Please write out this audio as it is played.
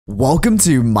Welcome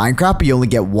to Minecraft, but you only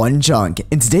get one chunk.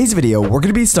 In today's video, we're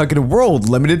going to be stuck in a world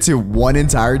limited to one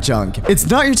entire chunk. It's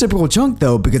not your typical chunk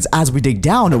though, because as we dig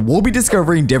down, we'll be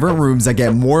discovering different rooms that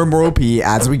get more and more OP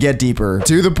as we get deeper,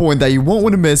 to the point that you won't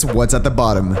want to miss what's at the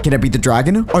bottom. Can I beat the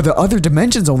dragon? Are the other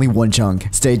dimensions only one chunk?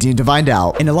 Stay tuned to find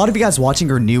out. And a lot of you guys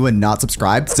watching are new and not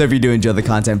subscribed, so if you do enjoy the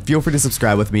content, feel free to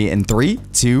subscribe with me in 3,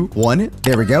 2, 1.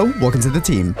 There we go. Welcome to the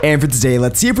team. And for today,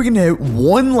 let's see if we can hit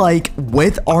 1 like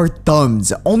with our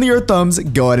thumbs. Only your thumbs.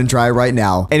 Go ahead and try it right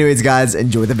now. Anyways, guys,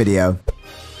 enjoy the video.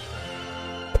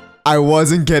 I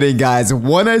wasn't kidding, guys,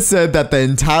 when I said that the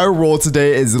entire world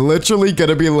today is literally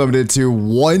gonna be limited to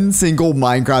one single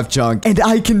Minecraft chunk, and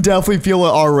I can definitely feel it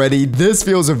already. This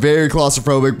feels very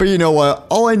claustrophobic, but you know what?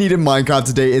 All I need in Minecraft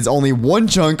today is only one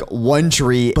chunk, one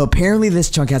tree, but apparently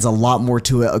this chunk has a lot more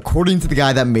to it, according to the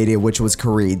guy that made it, which was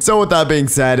Kareed. So with that being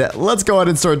said, let's go ahead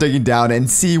and start digging down and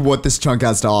see what this chunk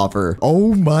has to offer.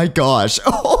 Oh my gosh.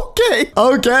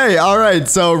 Okay, all right,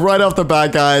 so right off the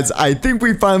bat, guys, I think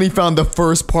we finally found the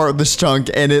first part of this chunk,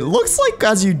 and it looks like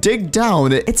as you dig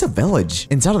down, it's a village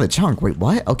inside of the chunk. Wait,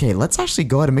 what? Okay, let's actually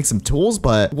go ahead and make some tools,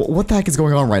 but what the heck is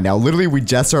going on right now? Literally, we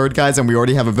just started, guys, and we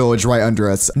already have a village right under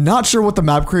us. Not sure what the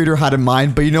map creator had in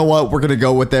mind, but you know what? We're gonna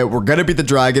go with it. We're gonna beat the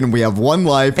dragon. We have 1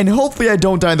 life, and hopefully I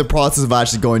don't die in the process of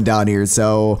actually going down here,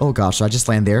 so... Oh gosh, should I just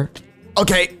land there?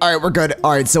 Okay, all right, we're good.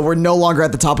 All right, so we're no longer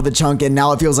at the top of the chunk, and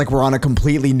now it feels like we're on a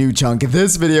completely new chunk.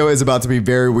 This video is about to be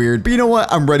very weird, but you know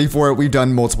what? I'm ready for it. We've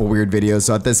done multiple weird videos,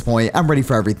 so at this point, I'm ready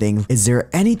for everything. Is there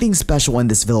anything special in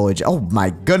this village? Oh my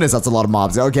goodness, that's a lot of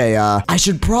mobs. Okay, I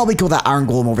should probably kill that iron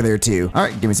golem over there too. All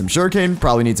right, give me some sugarcane.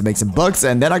 Probably need to make some books,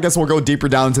 and then I guess we'll go deeper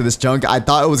down into this chunk. I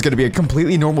thought it was going to be a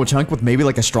completely normal chunk with maybe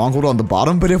like a stronghold on the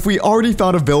bottom, but if we already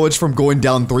found a village from going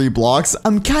down 3 blocks,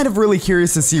 I'm kind of really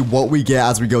curious to see what we get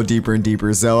as we go deeper and deeper.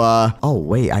 So, oh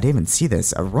wait, I didn't even see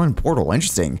this. A ruined portal,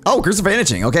 interesting. Oh, Curse of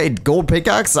Vanishing. Okay, gold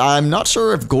pickaxe. I'm not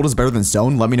sure if gold is better than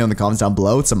stone. Let me know in the comments down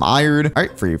below. Some iron. All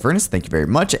right, for your furnace, thank you very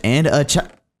much. And a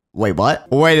wait, what?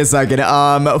 Wait a second.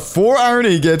 4 iron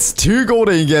ingots, 2 gold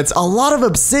ingots, a lot of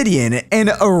obsidian,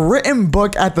 and a written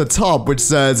book at the top, which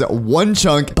says 1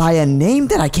 chunk by a name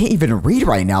that I can't even read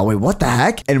right now. Wait, what the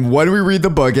heck? And when we read the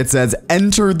book, it says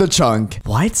enter the chunk.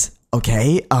 What?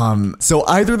 Okay, so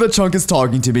either the chunk is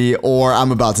talking to me or I'm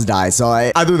about to die. So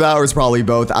either that or it's probably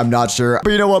both. I'm not sure.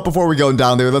 But you know what? Before we go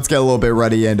down there, let's get a little bit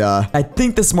ready. And I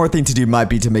think the smart thing to do might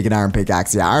be to make an iron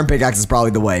pickaxe. Yeah, iron pickaxe is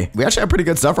probably the way. We actually have pretty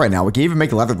good stuff right now. We can even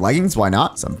make leather leggings. Why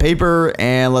not? Some paper,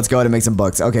 and let's go ahead and make some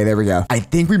books. Okay, there we go. I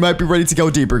think we might be ready to go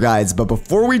deeper, guys. But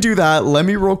before we do that, let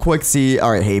me real quick see.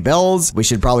 All right, hay bales. We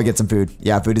should probably get some food.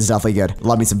 Yeah, food is definitely good.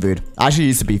 Love me some food. Actually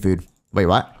used to be food. Wait,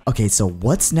 what? Okay, so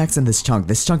what's next in this chunk?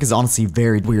 This chunk is honestly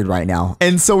very weird right now.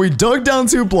 And so we dug down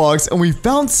 2 blocks and we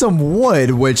found some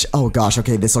wood, which, oh gosh,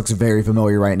 okay, this looks very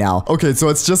familiar right now. Okay, so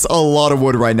it's just a lot of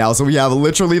wood right now. So we have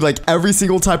literally like every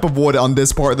single type of wood on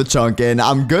this part of the chunk. And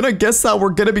I'm gonna guess that we're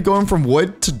gonna be going from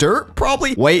wood to dirt,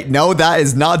 probably. Wait, no, that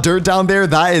is not dirt down there.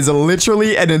 That is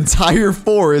literally an entire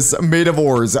forest made of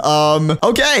ores.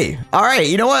 Okay. All right,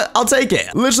 you know what? I'll take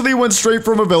it. Literally went straight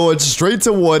from a village, straight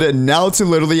to wood, and now to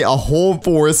literally a whole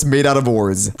forest made out of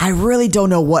ores. I really don't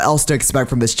know what else to expect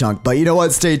from this chunk, but you know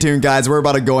what? Stay tuned, guys. We're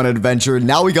about to go on an adventure.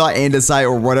 Now we got andesite,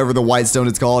 or whatever the white stone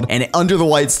is called, and under the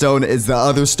white stone is the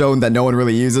other stone that no one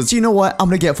really uses. So you know what? I'm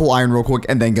gonna get full iron real quick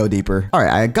and then go deeper. All right,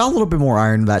 I got a little bit more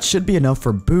iron. That should be enough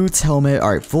for boots, helmet.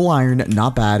 All right, full iron,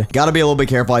 not bad. Gotta be a little bit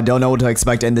careful. I don't know what to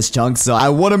expect in this chunk, so I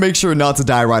want to make sure not to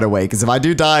die right away, because if I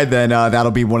do die, then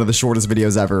that'll be one of the shortest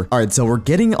videos ever. All right, so we're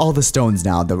getting all the stones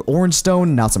now. The orange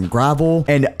stone, now some gravel,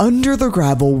 and under the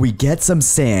gravel, we get some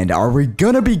sand. Are we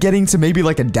gonna be getting to maybe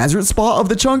like a desert spot of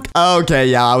the chunk? Okay,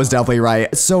 yeah, I was definitely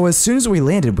right. So as soon as we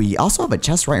landed, we also have a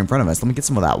chest right in front of us. Let me get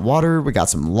some of that water. We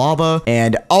got some lava,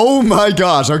 and oh my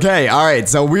gosh. Okay, all right,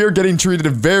 so we are getting treated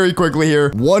very quickly here.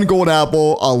 1 gold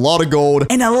apple, a lot of gold,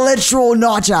 and a literal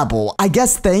notch apple. I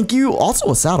guess thank you.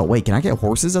 Also a saddle. Wait, can I get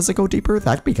horses as I go deeper?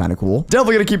 That'd be kind of cool.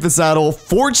 Definitely gonna keep the saddle.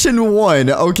 Fortune 1.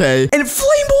 Okay, and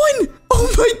flame 1. Oh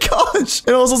my gosh.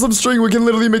 And also some string. We can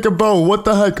literally make a bow. What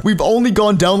the heck? We've only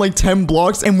gone down like 10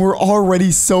 blocks and we're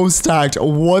already so stacked.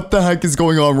 What the heck is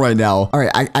going on right now? All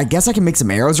right, I guess I can make some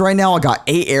arrows right now. I got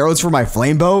 8 arrows for my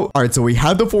flame bow. All right, so we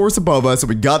had the forest above us.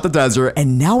 We got the desert.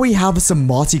 And now we have some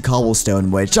mossy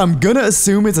cobblestone, which I'm gonna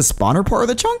assume is a spawner part of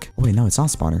the chunk. Oh, wait, no, it's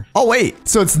not a spawner. Oh, wait.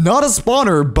 So it's not a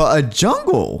spawner, but a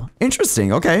jungle.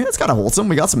 Interesting. Okay, that's kind of wholesome.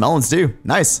 We got some melons too.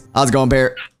 Nice. How's it going,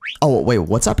 Bear? Oh, wait,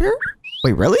 what's up here?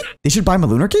 Wait, really? They should buy my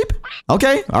lunar cape?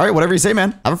 Okay, all right, whatever you say,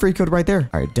 man. I have a free code right there.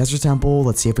 All right, desert temple.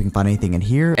 Let's see if we can find anything in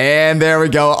here. And there we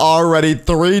go. Already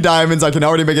 3 diamonds. I can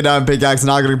already make a diamond pickaxe.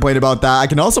 Not gonna complain about that. I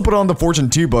can also put on the fortune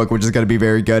 2 book, which is gonna be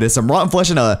very good. It's some rotten flesh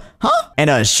and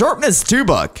a sharpness 2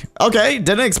 book. Okay,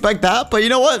 didn't expect that, but you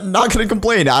know what? Not gonna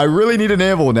complain. I really need an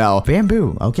anvil now.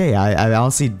 Bamboo. Okay, I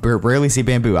honestly rarely see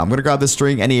bamboo. I'm gonna grab this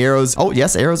string. Any arrows? Oh,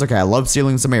 yes, arrows. Okay, I love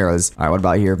stealing some arrows. All right, what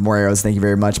about here? More arrows. Thank you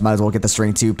very much. Might as well get the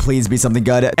string too. Please be something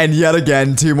good. And yet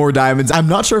again, 2 more diamonds. I'm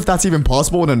not sure if that's even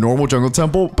possible in a normal jungle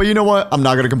temple, but you know what? I'm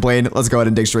not gonna complain. Let's go ahead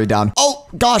and dig straight down. Oh,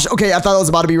 gosh. Okay, I thought that was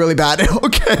about to be really bad.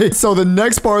 Okay, so the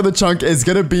next part of the chunk is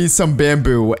gonna be some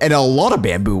bamboo and a lot of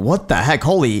bamboo. What the heck?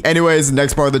 Holy. Anyways,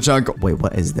 next part of the chunk. Wait,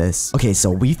 what is this? Okay, so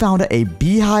we found a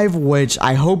beehive, which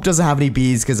I hope doesn't have any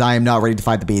bees because I am not ready to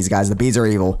fight the bees, guys. The bees are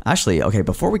evil. Actually, okay,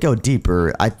 before we go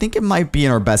deeper, I think it might be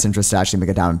in our best interest to actually make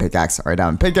a diamond pickaxe. All right,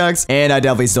 diamond pickaxe. And I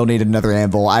definitely still need another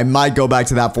anvil. I might go back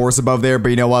to that forest above there, but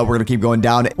you know what? We're gonna keep going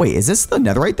down. Wait, is this the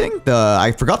netherite thing?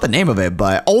 I forgot the name of it,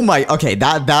 but oh my, okay,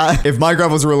 that, if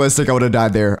Minecraft was realistic, I would have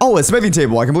died there. Oh, a smithing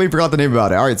table. I completely forgot the name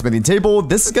about it. All right, smithing table.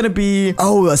 This is gonna be,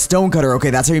 oh, a stone cutter. Okay,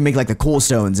 that's how you make like the cool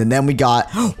stones. And then we got,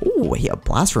 oh, yeah,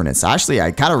 blast furnace. Actually,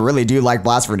 I kind of really do like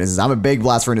blast furnaces. I'm a big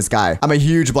blast furnace guy. I'm a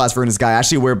huge blast furnace guy. I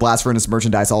actually wear blast furnace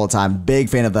merchandise all the time. Big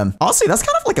fan of them. Honestly, that's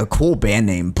kind of like a cool band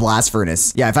name, blast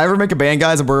furnace. Yeah, if I ever make a band,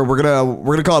 guys, we're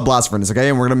gonna call it blast furnace, okay?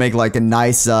 And we're gonna make like a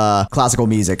nice classical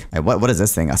music. Hey, what is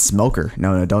this thing? A smoker?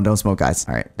 No, don't smoke, guys.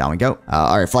 All right, down we go.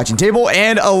 All right, fletching table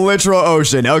and a literal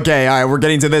ocean. Okay, all right, we're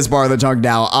getting to this part of the chunk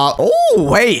now. Oh,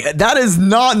 wait, that is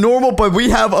not normal, but we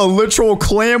have a literal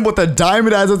clam with a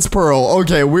diamond as its pearl.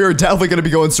 Okay, we are definitely gonna be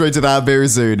going straight to that very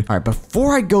soon. All right,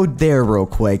 before I go there real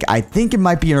quick, I think it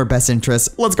might be in our best interest.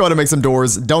 Let's go ahead and make some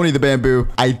doors. Don't need the bamboo.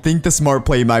 I think the smart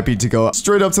play might be to go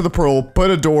straight up to the pearl, put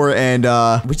a door, and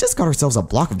we just got ourselves a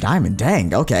block of diamond.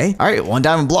 Dang, okay. All right, 1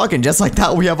 diamond block, and just like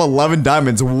that, we have 11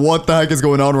 diamonds. What the heck is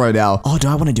going on right now? Oh, do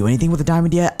I want to do anything with the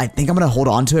diamond yet? I think I'm gonna hold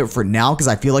on to it for now because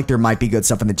I feel like there might be good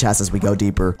stuff in the chest as we go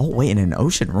deeper. Oh, wait, in an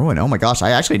ocean ruin. Oh my gosh,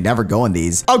 I actually never go in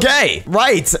these. Okay,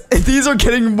 right. These are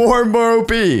getting more and more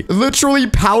OP. Literally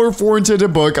power 4 into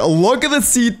book. Look at the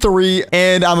C3,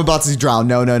 and I'm about to drown.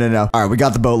 No. All right, we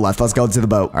got the boat left. Let's go to the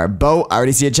boat. All right, boat. I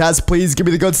already see a chest. Please give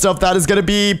me the good stuff. That is gonna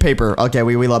be paper. Okay,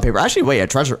 we love paper. Actually, wait, a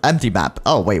treasure empty map.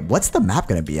 Oh, wait, what's the map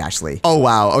gonna be actually? Oh,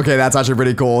 wow. Okay, that's actually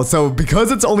pretty cool. So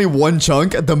because it's only 1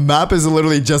 chunk, the map is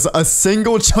literally just a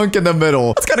single chunk in the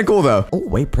middle. That's kind of cool though. Oh,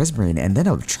 wait, prismarine, and then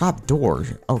a trap door.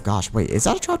 Oh gosh, wait, is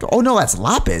that a trap door? Oh no, that's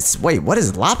lapis. Wait, what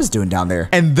is lapis doing down there?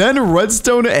 And then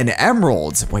redstone and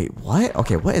emeralds. Wait, what?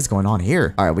 Okay, what is going on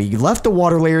here? All right, we left the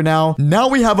water layer now. Now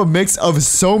we have a mix of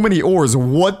so many ores.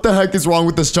 What the heck is wrong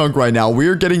with this chunk right now? We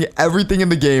are getting everything in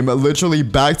the game literally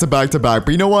back to back to back.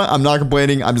 But you know what? I'm not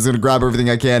complaining. I'm just gonna grab everything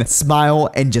I can, smile,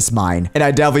 and just mine. And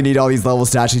I definitely need all these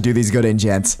levels to actually do these good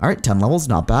enchants. All right, 10 levels,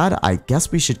 not bad. I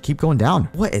guess we should keep going down.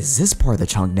 What is this part of the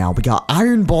chunk now? We got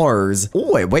iron bars.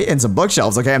 Oh, wait, and some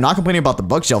bookshelves. Okay, I'm not complaining about the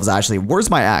bookshelves actually. Where's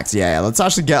my axe? Yeah, let's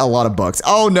actually get a lot of books.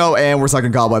 Oh no, and we're stuck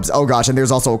in cobwebs. Oh gosh, and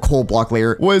there's also a coal block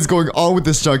layer. What is going on with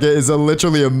this chunk? It is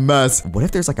literally a mess. What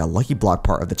if there's like a lucky block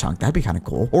part of the chunk? That'd be kind of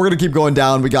cool. We're gonna keep going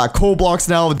down. We got coal blocks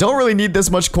now. Don't really need this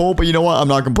much coal, but you know what? I'm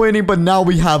not complaining, but now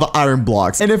we have iron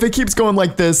blocks. And if it keeps going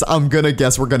like this, I'm gonna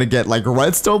guess we're gonna get like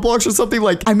redstone blocks or something.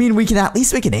 Like, I mean, we can at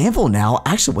least make an anvil now.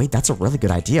 Actually, wait, that's a really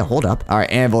good idea. Hold up. All right,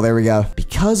 anvil, there we go.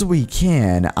 Because we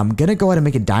can, I'm gonna go ahead and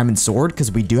make a diamond sword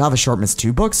because we do have a sharpness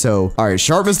 2 book. So, all right,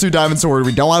 sharpness 2 diamond sword.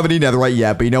 We don't have any netherite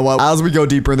yet, but you know what? As we go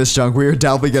deeper in this chunk, we are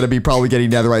definitely gonna be probably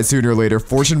getting netherite sooner or later.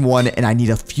 Fortune 1, and I need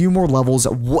a few more levels.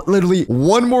 Literally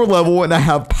 1 more level, and I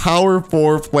have power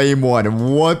 4 flame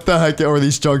 1. What the heck are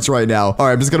these chunks right now? All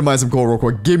right, I'm just gonna mine some coal real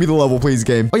quick. Give me the level, please,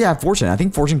 game. Oh yeah, fortune. I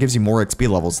think fortune gives you more XP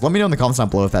levels. Let me know in the comments down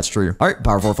below if that's true. All right,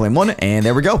 power 4 flame 1, and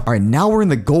there we go. All right, now we're in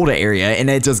the gold area, and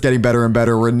it's just getting better and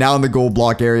better. We're now in the gold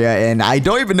block area, and I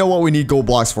don't even know what we need gold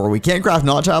blocks for. We can't craft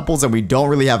notch apples, and we don't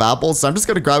really have apples, so I'm just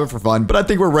gonna grab it for fun. But I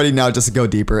think we're ready now just to go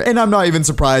deeper, and I'm not even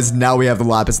surprised. Now we have the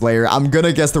lapis layer. I'm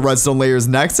gonna guess the redstone layer is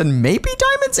next, and maybe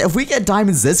diamonds. If we get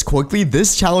diamonds this quickly,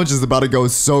 this challenge is about to go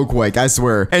so quick, I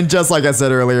swear. And just like I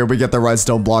said earlier, we get the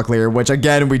redstone block layer, which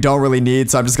again, we don't really need,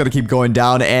 so I'm just gonna keep going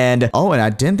down. And oh, and I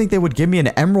didn't think they would give me an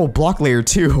emerald block layer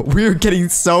too. We're getting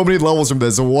so many levels from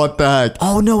this. What the heck?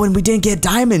 Oh no, and we didn't get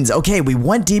diamonds. Okay, we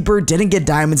went deeper, didn't get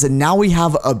diamonds, and now we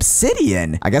have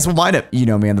obsidian. I guess we'll mine it. You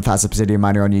know me, I'm the fast obsidian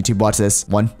miner on YouTube. Watch this.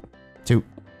 1, 2,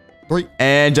 3.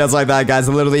 And just like that, guys,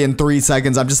 literally in 3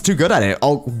 seconds, I'm just too good at it.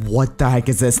 Oh, what the heck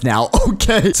is this now?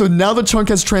 Okay, so now the chunk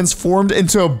has transformed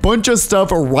into a bunch of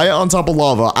stuff right on top of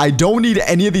lava. I don't need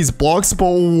any of these blocks, but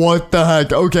what the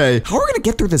heck? Okay, how are we gonna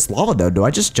get through this lava, though? Do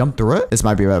I just jump through it? This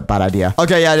might be a bad idea.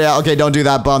 Okay, yeah, okay, don't do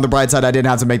that. But on the bright side, I didn't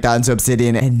have to make that into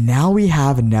obsidian. And now we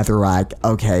have netherrack.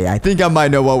 Okay, I think I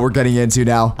might know what we're getting into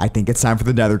now. I think it's time for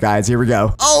the nether, guys. Here we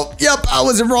go. Oh, yep, I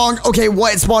was wrong. Okay,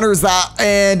 what spawner is that?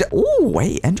 And, oh,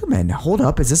 wait, enderman. Hold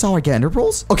up. Is this how I get ender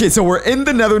pearls? Okay, so we're in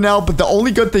the nether now, but the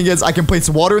only good thing is I can place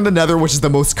water in the nether, which is the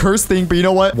most cursed thing. But you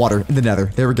know what? Water in the nether.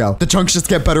 There we go. The chunks just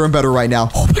get better and better right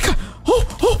now. Oh my god.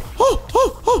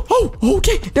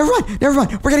 Okay, never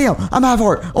mind. We're getting out. I'm half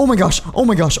heart. Oh my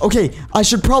gosh. Okay, I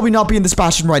should probably not be in this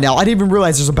bastion right now. I didn't even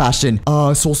realize there's a bastion.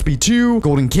 Soul speed 2,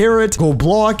 golden carrot, gold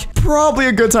block. Probably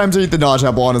a good time to eat the notch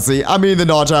apple, honestly. I mean, the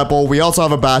notch apple. We also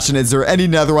have a bastion. Is there any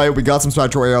netherite? We got some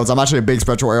spectral arrows. I'm actually a big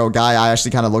spectral arrow guy. I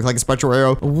actually kind of look like a spectral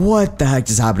arrow. What the heck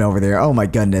just happened over there? Oh my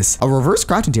goodness. A reverse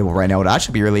crafting table right now would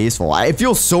actually be really useful. It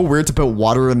feels so weird to put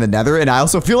water in the nether, and I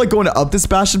also feel like going up this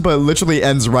bastion, but it literally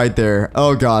ends right there.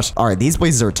 Oh gosh. All right, these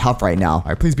blazes are tough right now. All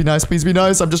right, please be nice.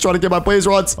 I'm just trying to get my blaze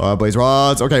rods. Blaze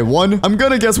rods. Okay, 1. I'm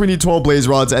gonna guess we need 12 blaze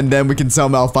rods, and then we can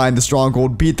somehow find the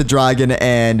stronghold, beat the dragon,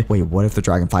 and wait, what if the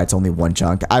dragon fight's only 1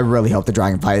 chunk? I really hope the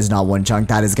dragon fight is not 1 chunk.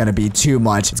 That is gonna be too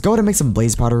much. Let's go ahead and make some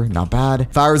blaze powder. Not bad.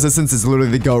 Fire resistance is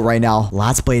literally the goat right now.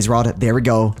 Last blaze rod. There we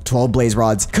go. 12 blaze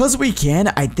rods. Cause we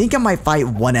can, I think I might fight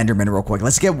 1 enderman real quick.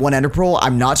 Let's get 1 ender pearl.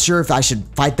 I'm not sure if I should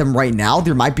fight them right now.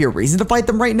 There might be a reason to fight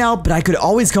them right now, but I could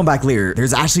always come back later.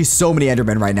 There's actually so many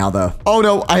endermen right now, though. Oh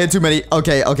no, I had too many.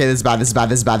 Okay, this is bad. This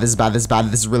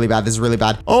is really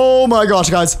bad. Oh my gosh,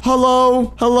 guys.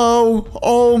 Hello.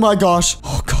 Oh my gosh.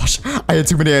 Oh gosh, I had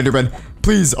too many endermen.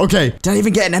 Please, okay. Did I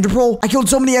even get an ender pearl? I killed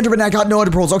so many endermen, I got no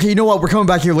ender pearls. Okay, you know what? We're coming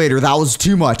back here later. That was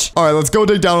too much. All right, let's go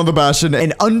dig down on the bastion.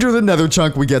 And under the nether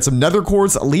chunk, we get some nether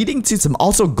quartz, leading to some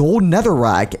also gold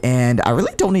netherrack. And I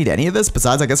really don't need any of this.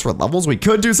 Besides, I guess for levels, we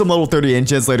could do some level 30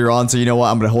 enchants later on. So you know what?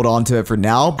 I'm going to hold on to it for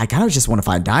now. I kind of just want to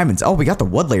find diamonds. Oh, we got the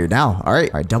wood layer now. All right,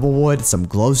 double wood, some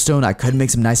glowstone. I could make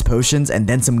some nice potions, and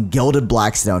then some gilded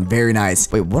blackstone. Very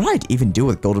nice. Wait, what did I even do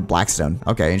with gilded blackstone?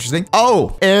 Okay, interesting.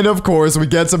 Oh, and of course, we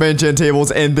get some enchant tables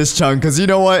in this chunk, because you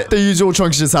know what? The usual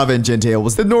chunks just have enchant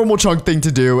tables. The normal chunk thing to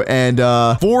do. And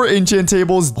 4 enchant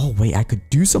tables. Oh, wait, I could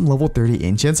do some level 30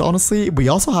 enchants, honestly. We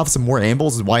also have some more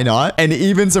anvils. Why not? And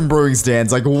even some brewing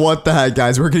stands. Like, what the heck,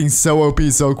 guys? We're getting so OP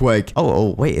so quick.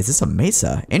 Oh, wait, is this a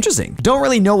mesa? Interesting. Don't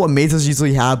really know what mesas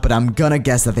usually have, but I'm gonna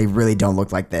guess that they really don't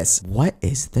look like this. What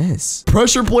is this?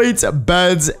 Pressure plates,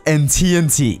 beds, and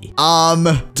TNT.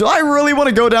 Do I really want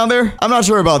to go down there? I'm not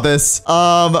sure about this.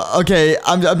 Okay,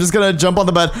 I'm just gonna jump on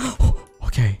the bed.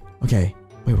 Okay.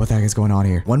 Wait, what the heck is going on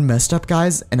here? One messed up,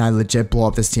 guys, and I legit blow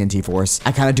up this TNT for us.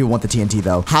 I kind of do want the TNT,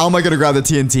 though. How am I going to grab the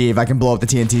TNT if I can blow up the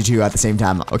TNT, too, at the same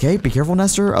time? Okay, be careful,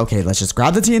 Nestor. Okay, let's just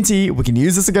grab the TNT. We can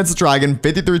use this against the dragon.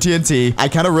 53 TNT. I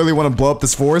kind of really want to blow up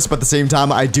this forest, but at the same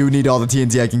time, I do need all the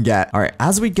TNT I can get. All right,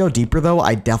 as we go deeper, though,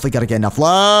 I definitely got to get enough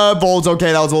levels.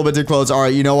 Okay, that was a little bit too close. All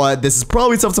right, you know what? This is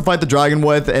probably stuff to fight the dragon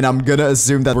with, and I'm going to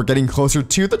assume that we're getting closer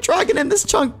to the dragon in this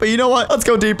chunk, but you know what? Let's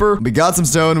go deeper. We got some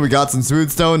stone. We got some smooth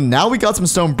stone. Now we got some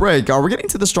stone brick. Are we getting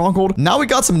to the stronghold? Now we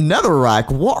got some netherrack.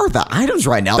 What are the items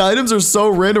right now? The items are so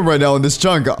random right now in this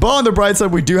chunk. But on the bright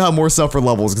side, we do have more stuff for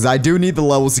levels, because I do need the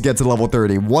levels to get to level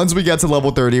 30. Once we get to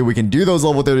level 30, we can do those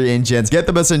level 30 enchants, get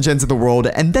the best enchants in the world,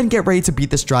 and then get ready to beat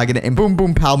this dragon in boom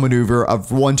boom pow maneuver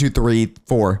of 1, 2, 3,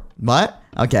 4. What?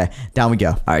 Okay, down we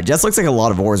go. All right, just looks like a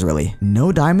lot of ores, really.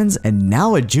 No diamonds, and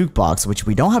now a jukebox, which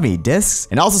we don't have any discs,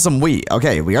 and also some wheat.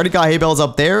 Okay, we already got hay bales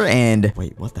up there, and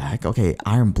wait, what the heck? Okay,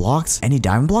 iron blocks. Any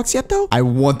diamond blocks yet, though? I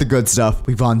want the good stuff.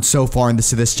 We've gone so far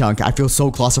into this chunk. I feel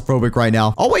so claustrophobic right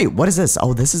now. Oh, wait, what is this?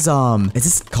 Oh, this is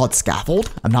this called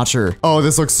scaffold? I'm not sure. Oh,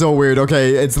 this looks so weird.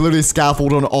 Okay, it's literally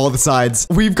scaffold on all the sides.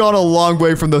 We've gone a long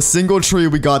way from the single tree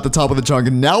we got at the top of the chunk,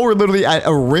 and now we're literally at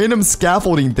a random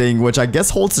scaffolding thing, which I guess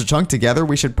holds the chunk together.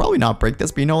 We should probably not break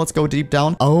this, but you know, let's go deep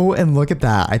down. Oh, and look at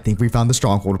that. I think we found the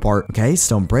stronghold part. Okay,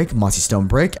 stone brick, mossy stone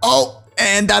brick. Oh,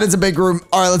 and that is a big room.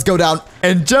 All right, let's go down.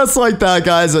 And just like that,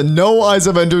 guys, no eyes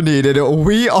of ender needed.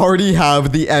 We already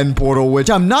have the end portal,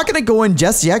 which I'm not going to go in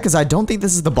just yet because I don't think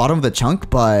this is the bottom of the chunk,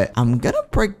 but I'm going to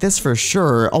break this for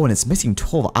sure. Oh, and it's missing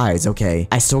 12 eyes. Okay,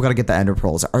 I still got to get the ender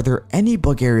pearls. Are there any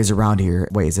book areas around here?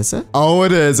 Wait, is this it? Oh,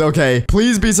 it is. Okay,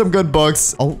 please be some good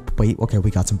books. Oh, wait. Okay,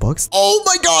 we got some books. Oh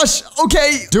my gosh.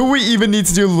 Okay, do we even need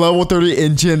to do level 30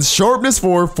 enchants? Sharpness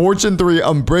 4, fortune 3,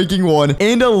 unbreaking 1,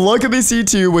 and a luck of the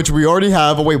C2, which we already already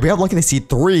have, oh wait, we have Lucky to see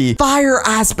 3. Fire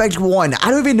Aspect 1. I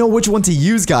don't even know which one to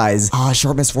use, guys.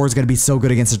 Sharpness 4 is going to be so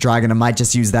good against a dragon. I might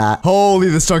just use that. Holy,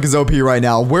 this chunk is OP right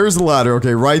now. Where's the ladder?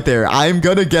 Okay, right there. I'm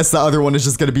going to guess the other one is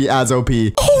just going to be as OP.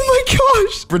 Oh my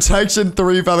gosh. Protection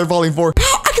 3, Feather Falling 4.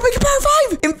 I can make a power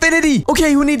 5. Infinity.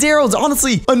 Okay, who needs arrows?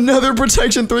 Honestly, another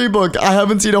protection 3 book. I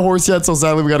haven't seen a horse yet, so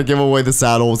sadly we got to give away the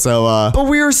saddle. So, but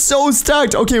we are so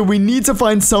stacked. Okay, we need to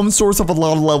find some source of a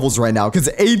lot of levels right now because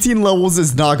 18 levels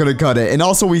is not going to cut it. And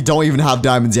also, we don't even have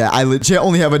diamonds yet. I legit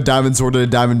only have a diamond sword and a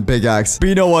diamond pickaxe. But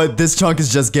you know what? This chunk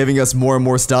is just giving us more and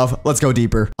more stuff. Let's go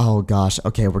deeper. Oh gosh.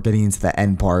 Okay, we're getting into the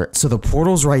end part. So the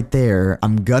portal's right there.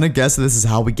 I'm gonna guess this is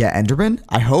how we get Enderman.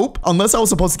 I hope. Unless I was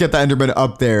supposed to get the Enderman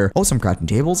up there. Oh, some crafting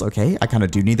tables. Okay, I kind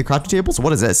of do need the crafting tables.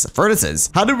 What is this? Furnaces.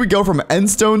 How did we go from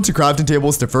endstone to crafting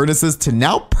tables to furnaces to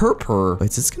now purpur? Wait,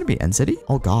 is this gonna be End City?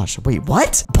 Oh gosh. Wait,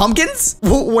 what? Pumpkins?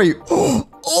 Wait.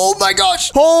 Oh my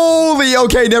gosh. Holy,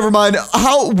 okay, never mind.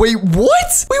 Wait,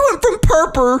 what? We went from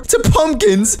purpur to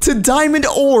pumpkins to diamond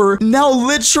ore, now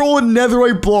literal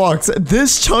netherite blocks.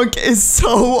 This chunk is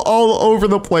so all over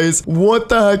the place. What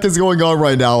the heck is going on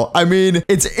right now? I mean,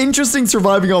 it's interesting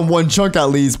surviving on one chunk at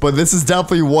least, but this is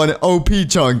definitely one OP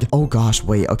chunk. Oh gosh,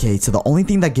 wait, okay, so the only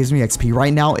thing that gives me XP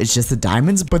right now is just the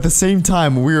diamonds, but at the same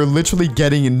time, we are literally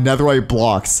getting netherite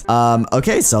blocks.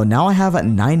 Okay, so now I have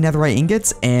 9 netherite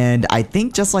ingots, and I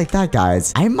think just like that,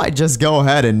 guys, I might just go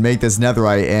ahead and make this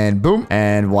netherite, and boom,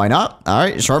 and why not? All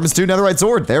right, sharpness 2 netherite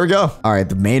sword. There we go. All right,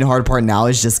 the main hard part now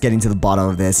is just getting to the bottom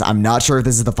of this. I'm not sure if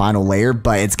this is the final layer,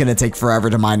 but it's gonna take forever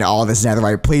to mine all this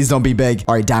netherite. Please don't be big.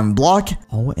 All right, diamond block.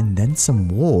 Oh, and then some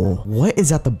wool. What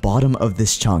is at the bottom of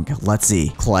this chunk? Let's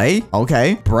see. Clay.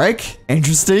 Okay. Brick.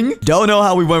 Interesting. Don't know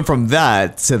how we went from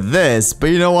that to this, but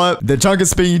you know what? The chunk is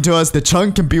speaking to us. The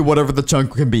chunk can be whatever the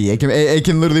chunk can be. It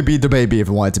can literally be the baby if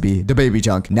it wanted to be. The baby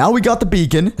chunk. Now we got the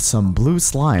beacon. Some blue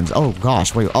slimes. Oh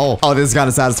gosh. Wait. Oh, this is kind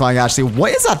of satisfying actually.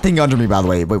 What is that thing under me, by the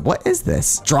way? Wait, what is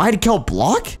this? Dried kelp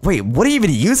block? Wait, what do you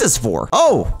even use this for?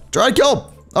 Oh, dried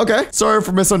kelp. Okay, sorry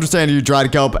for misunderstanding you,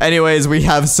 dried kelp. Anyways, we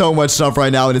have so much stuff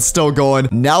right now and it's still going.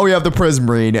 Now we have the prism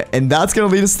marine, and that's gonna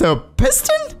lead us to a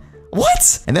piston?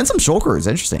 What? And then some shulkers.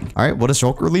 Interesting. All right, what does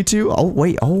shulker lead to? Oh,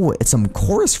 wait. Oh, it's some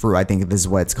chorus fruit. I think this is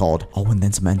what it's called. Oh, and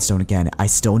then some endstone again. I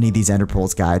still need these ender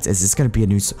pearls, guys. Is this gonna be a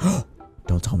new...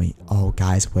 Don't tell me. Oh,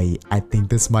 guys, wait. I think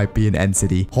this might be an end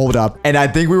city. Hold up. And I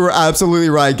think we were absolutely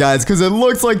right, guys, because it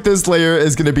looks like this layer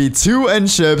is going to be 2 end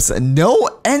ships,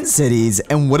 no end cities,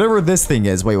 and whatever this thing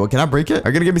is. Wait, what? Can I break it? Are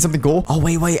you going to give me something cool? Oh,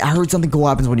 wait. I heard something cool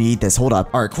happens when you eat this. Hold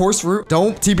up. All right, coarse fruit.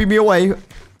 Don't TP me away.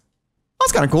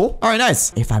 That's kind of cool. All right,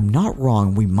 nice. If I'm not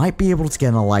wrong, we might be able to get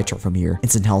an elytra from here.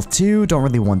 Instant health 2. Don't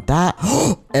really want that.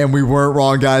 And we weren't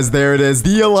wrong, guys. There it is.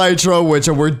 The elytra, which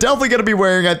we're definitely going to be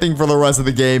wearing, I think, for the rest of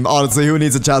the game. Honestly, who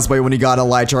needs a chest plate when you got an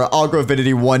elytra? Agro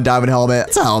Affinity 1 diamond helmet.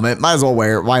 It's a helmet. Might as well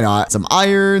wear it. Why not? Some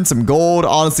iron, some gold.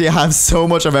 Honestly, I have so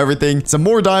much of everything. Some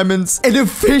more diamonds. An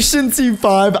efficiency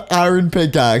 5 iron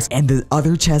pickaxe. And the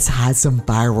other chest has some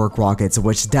firework rockets,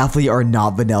 which definitely are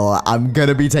not vanilla. I'm going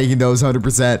to be taking those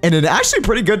 100%. And it actually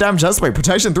pretty good damn chest plate.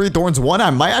 Protection 3, thorns 1. I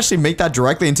might actually make that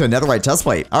directly into a netherite chest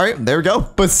plate. All right, there we go.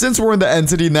 But since we're in the end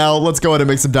city now, let's go ahead and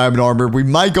make some diamond armor. We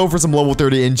might go for some level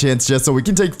 30 enchants just so we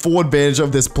can take full advantage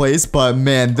of this place. But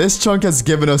man, this chunk has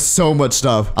given us so much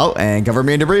stuff. Oh, and cover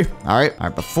me in debris. All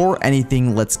right, before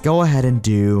anything, let's go ahead and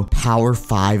do power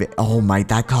 5. Oh my,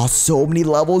 that costs so many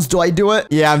levels. Do I do it?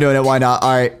 Yeah, I'm doing it. Why not? All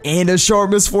right, and a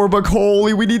sharpness 4 book.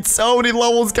 Holy, we need so many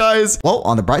levels, guys. Well,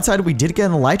 on the bright side, we did get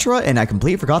an elytra, and I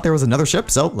completely forgot there was another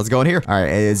ship. So let's go in here. All right,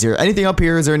 is there anything up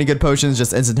here? Is there any good potions?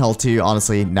 Just instant health 2.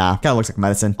 Honestly, nah. Kind of looks like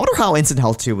medicine. I wonder how instant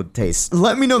health 2 would taste.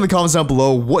 Let me know in the comments down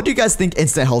below. What do you guys think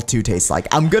instant health 2 tastes like?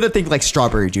 I'm gonna think like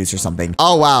strawberry juice or something.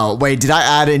 Oh, wow. Wait, did I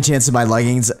add enchants to my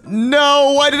leggings?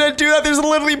 No, why did I do that? There's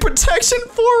literally protection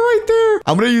 4 right there.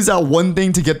 I'm gonna use that one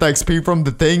thing to get the XP from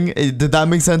the thing. Did that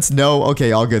make sense? No?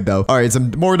 Okay, all good though. All right,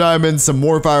 some more diamonds, some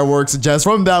more fireworks. Just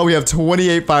from that, we have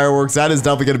 28 fireworks. That is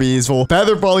definitely gonna be useful.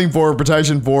 Feather falling 4,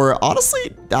 protection 4.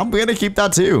 Honestly, I'm gonna keep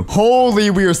that too. Holy,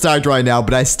 we are stacked right now,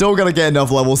 but I still gotta get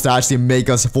enough levels to actually make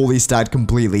us fully stacked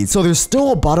completely. So there's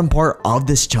still a bottom part of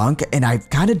this chunk, and I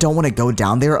kind of don't want to go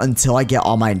down there until I get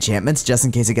all my enchantments, just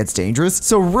in case it gets dangerous.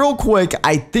 So real quick,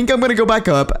 I think I'm gonna go back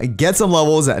up, get some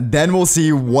levels, then we'll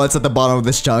see what's at the bottom of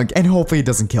this chunk, and hopefully it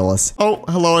doesn't kill us. Oh,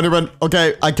 hello, Enderman.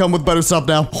 Okay, I come with better stuff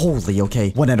now. Holy,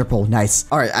 okay. 1 ender pearl, nice.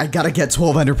 All right, I gotta get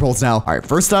 12 ender pearls now. All right,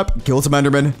 first up, kill some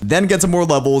endermen, then get some more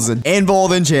levels, and anvil all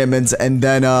the enchantments, and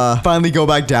then then finally go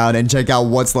back down and check out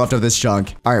what's left of this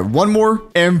chunk. All right, one more.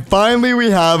 And finally, we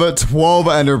have 12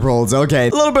 ender pearls. Okay,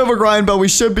 a little bit of a grind, but we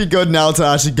should be good now to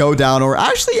actually go down. Or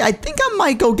actually, I think I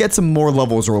might go get some more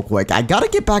levels real quick. I gotta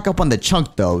get back up on the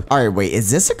chunk, though. All right, wait, is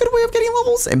this a good way of getting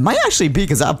levels? It might actually be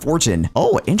because I have fortune.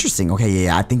 Oh, interesting. Okay,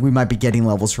 yeah, I think we might be getting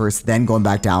levels first, then going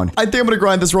back down. I think I'm gonna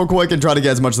grind this real quick and try to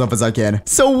get as much stuff as I can.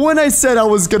 So when I said I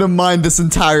was gonna mine this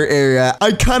entire area,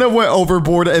 I kind of went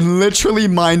overboard and literally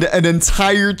mined an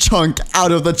entire chunk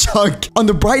out of the chunk. On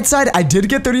the bright side, I did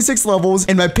get 36 levels,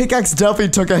 and my pickaxe definitely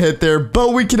took a hit there,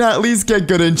 but we can at least get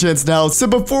good enchants now. So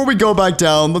before we go back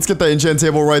down, let's get the enchant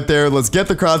table right there. Let's get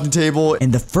the crafting table.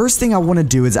 And the first thing I want to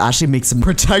do is actually make some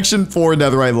protection 4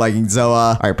 netherite leggings. So,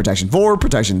 all right, protection 4,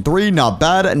 protection 3, not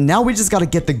bad. Now we just got to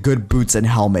get the good boots and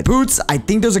helmet. Boots, I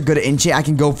think there's a good enchant I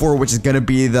can go for, which is going to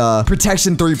be the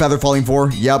protection 3 feather falling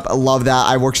 4. Yep, I love that.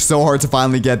 I worked so hard to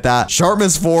finally get that.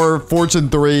 Sharpness 4, fortune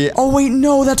 3. Oh, wait,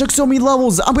 no, that took so many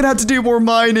levels. I'm going to have to do more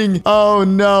mining. Oh,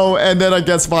 no. And then I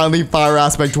guess finally fire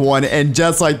aspect 1. And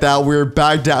just like that, we're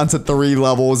back down to 3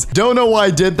 levels. Don't know why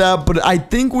I did that, but I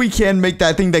think we can make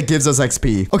that thing that gives us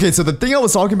XP. Okay, so the thing I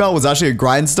was talking about was actually a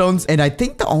grindstones. And I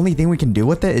think the only thing we can do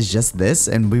with it is just this.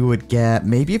 And we would get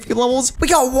maybe a few levels. We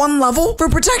got 1 level for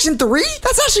protection 3?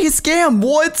 That's actually a scam.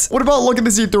 What? What about look at the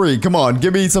C3? Come on,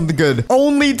 give me something good.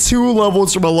 Only 2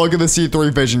 levels from a look at the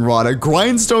C3 fishing rod.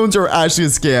 Grindstones are actually a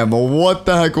scam. What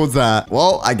the heck was that?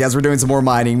 Well, I guess we're doing some more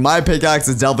mining. My pickaxe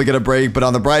is definitely gonna break, but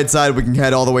on the bright side, we can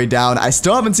head all the way down. I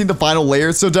still haven't seen the final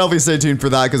layer, so definitely stay tuned for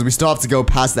that because we still have to go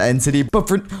past the end city. But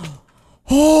for...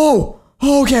 Oh!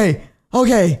 Okay.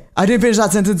 Okay. I didn't finish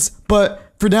that sentence, but...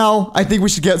 For now, I think we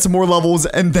should get some more levels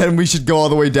and then we should go all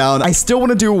the way down. I still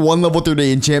want to do 1 level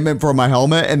 30 enchantment for my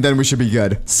helmet and then we should be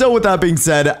good. So with that being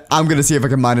said, I'm going to see if I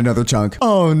can mine another chunk.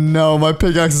 Oh no, my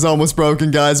pickaxe is almost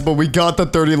broken, guys, but we got the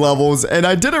 30 levels and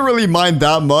I didn't really mine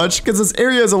that much because this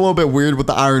area is a little bit weird with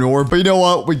the iron ore. But you know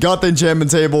what? We got the enchantment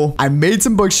table. I made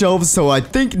some bookshelves, so I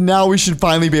think now we should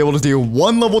finally be able to do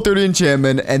 1 level 30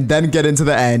 enchantment and then get into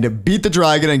the end, beat the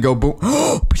dragon and go boom.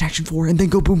 Protection 4 and then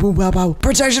go boom, boom, wow, wow.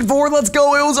 Protection 4, let's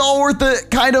go. It was all worth it.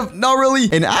 Kind of, not really.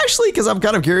 And actually, because I'm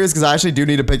kind of curious, because I actually do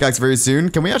need a pickaxe very soon.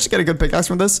 Can we actually get a good pickaxe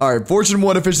from this? All right, fortune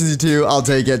 1, efficiency 2. I'll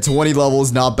take it. 20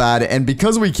 levels, not bad. And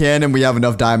because we can and we have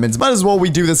enough diamonds, might as well we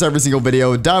do this every single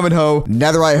video. Diamond hoe,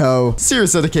 netherite hoe,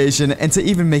 serious dedication, and to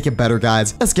even make it better,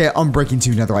 guys, let's get unbreaking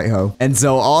 2 netherite hoe. And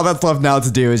so all that's left now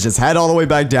to do is just head all the way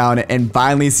back down and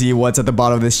finally see what's at the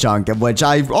bottom of this chunk, which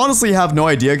I honestly have no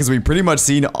idea because we've pretty much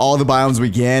seen all the biomes we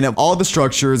can, all the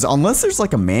structures, unless there's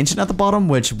like a mansion at the bottom,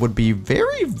 which would be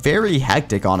very, very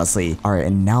hectic, honestly. All right,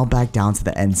 and now back down to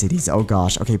the end cities. Oh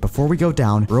gosh. Okay, before we go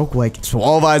down, real quick,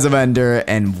 12 eyes of ender,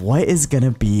 and what is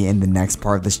gonna be in the next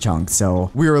part of this chunk?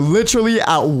 So we are literally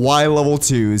at Y level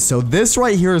 2. So this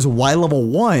right here is Y level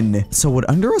 1. So would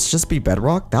under us just be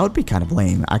bedrock? That would be kind of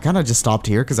lame. I kind of just stopped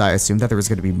here because I assumed that there was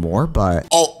gonna be more, but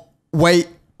oh, wait.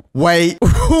 Wait,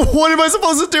 what am I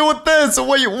supposed to do with this?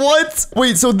 Wait, what?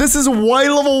 Wait, so this is Y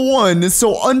level 1.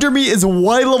 So under me is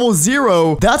Y level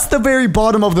 0. That's the very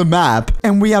bottom of the map.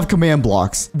 And we have command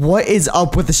blocks. What is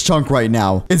up with this chunk right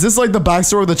now? Is this like the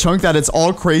backstory of the chunk that it's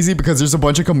all crazy because there's a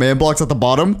bunch of command blocks at the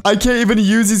bottom? I can't even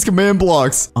use these command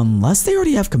blocks. Unless they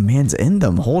already have commands in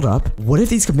them. Hold up. What if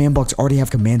these command blocks already have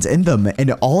commands in them?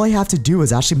 And all I have to do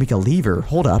is actually make a lever.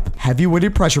 Hold up.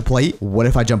 Heavy-weighted pressure plate. What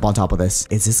if I jump on top of this?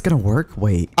 Is this gonna work?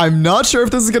 Wait. I'm not sure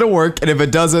if this is gonna work, and if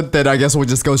it doesn't, then I guess we'll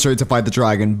just go straight to fight the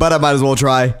dragon, but I might as well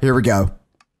try. Here we go.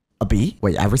 A bee?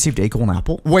 Wait, I received a golden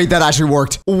apple? Wait, that actually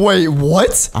worked. Wait,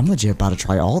 what? I'm legit about to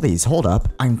try all these. Hold up.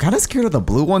 I'm kind of scared of the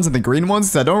blue ones and the green ones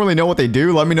because I don't really know what they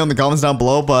do. Let me know in the comments down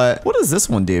below, but what does this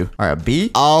one do? All right, a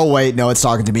bee? Oh, wait, no, it's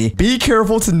talking to me. Be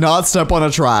careful to not step on a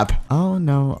trap. Oh,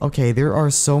 no. Okay, there are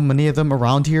so many of them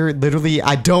around here. Literally,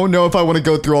 I don't know if I want to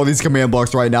go through all these command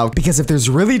blocks right now because if there's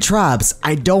really traps,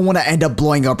 I don't want to end up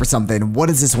blowing up or something. What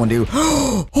does this one do?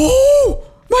 Oh!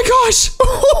 My gosh!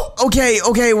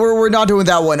 Okay, we're not doing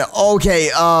that one. Okay,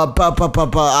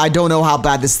 I don't know how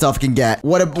bad this stuff can get.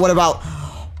 What about...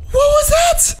 What was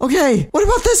that? Okay, what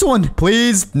about this one?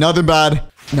 Please, nothing bad.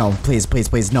 No, please.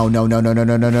 No.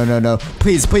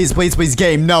 Please,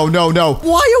 game. No. Why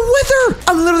a wither?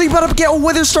 I'm literally about to get a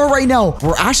wither star right now.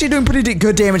 We're actually doing pretty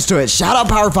good damage to it. Shout out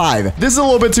power 5. This is a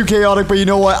little bit too chaotic, but you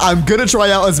know what? I'm gonna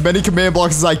try out as many command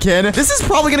blocks as I can. This is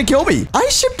probably gonna kill me. I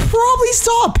should probably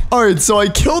stop. All right, so I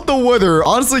killed the wither,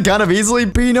 honestly, kind of easily,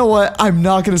 but you know what? I'm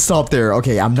not gonna stop there.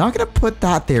 Okay, I'm not gonna put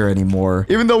that there anymore.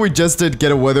 Even though we just did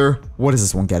get a wither. What does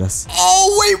this one get us?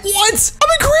 Oh, wait, what? I'm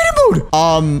in creative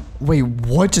mode. Wait,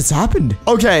 what just happened?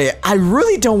 Okay, I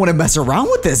really don't want to mess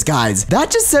around with this, guys. That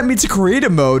just sent me to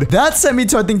creative mode. That sent me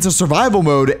to, I think, to survival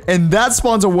mode. And that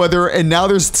spawns a wither. And now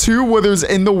there's 2 withers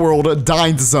in the world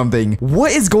dying to something.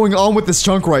 What is going on with this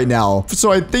chunk right now?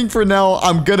 So I think for now,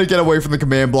 I'm gonna get away from the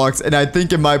command blocks. And I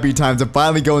think it might be time to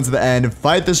finally go into the end,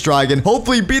 fight this dragon,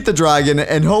 hopefully beat the dragon,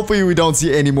 and hopefully we don't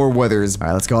see any more withers. All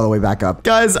right, let's go all the way back up.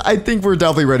 Guys, I think we're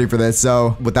definitely ready for this.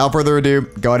 So without further ado,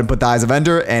 go ahead and put the eyes of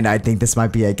Ender. And I think this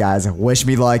might be it, guys. Wish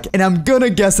me luck. And I'm gonna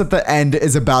guess that the end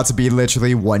is about to be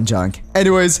literally 1 chunk.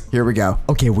 Anyways, here we go.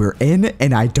 Okay, we're in,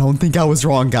 and I don't think I was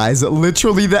wrong, guys.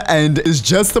 Literally, the end is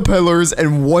just the pillars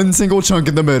and 1 single chunk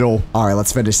in the middle. All right,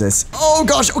 let's finish this. Oh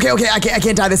gosh, okay, I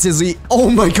can't die this easily. Oh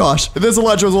my gosh, this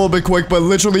Electro is a little bit quick, but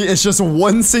literally, it's just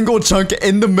 1 single chunk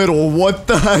in the middle. What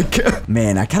the heck?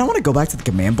 Man, I kind of want to go back to the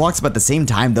command blocks, but at the same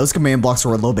time, those command blocks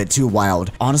were a little bit too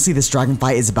wild. Honestly, this dragon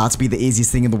fight is about to be the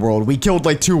easiest thing in the world. We killed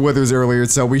like 2 withers earlier,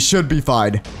 so we should be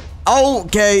fine.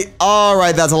 Okay, all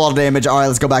right, that's a lot of damage. All right,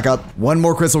 let's go back up. 1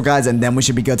 more crystal, guys, and then we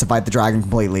should be good to fight the dragon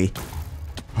completely.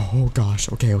 Oh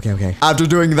gosh, okay. After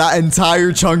doing that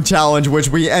entire chunk challenge, which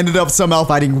we ended up somehow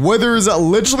fighting withers,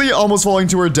 literally almost falling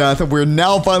to her death, we're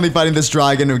now finally fighting this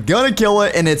dragon. We're gonna kill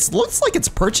it, and it looks like it's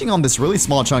perching on this really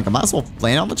small chunk. I might as well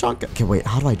land on the chunk. Okay, wait,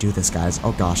 how do I do this, guys?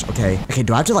 Oh gosh, okay,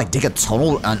 do I have to like dig a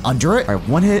tunnel under it? All right,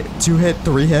 1 hit, 2 hit,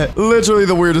 3 hit. Literally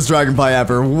the weirdest dragon fight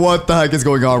ever. What the heck is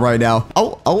going on right now?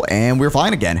 Oh, and we're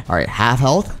fine again. All right, half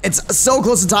health. It's so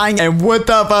close to dying, and with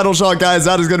that final shot, guys,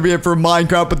 that is gonna be it for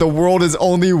Minecraft, but the world is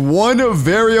only 1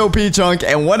 very OP chunk,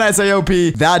 and when I say OP,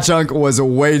 that chunk was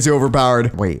way too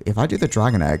overpowered. Wait, if I do the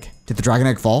dragon egg, did the dragon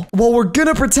egg fall? Well, we're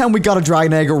gonna pretend we got a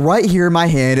dragon egg right here in my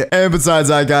hand. And besides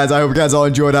that, guys, I hope you guys all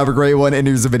enjoyed. Have a great one, and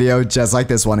here's a video just like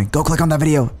this one. Go click on that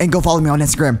video and go follow me on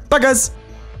Instagram. Bye, guys.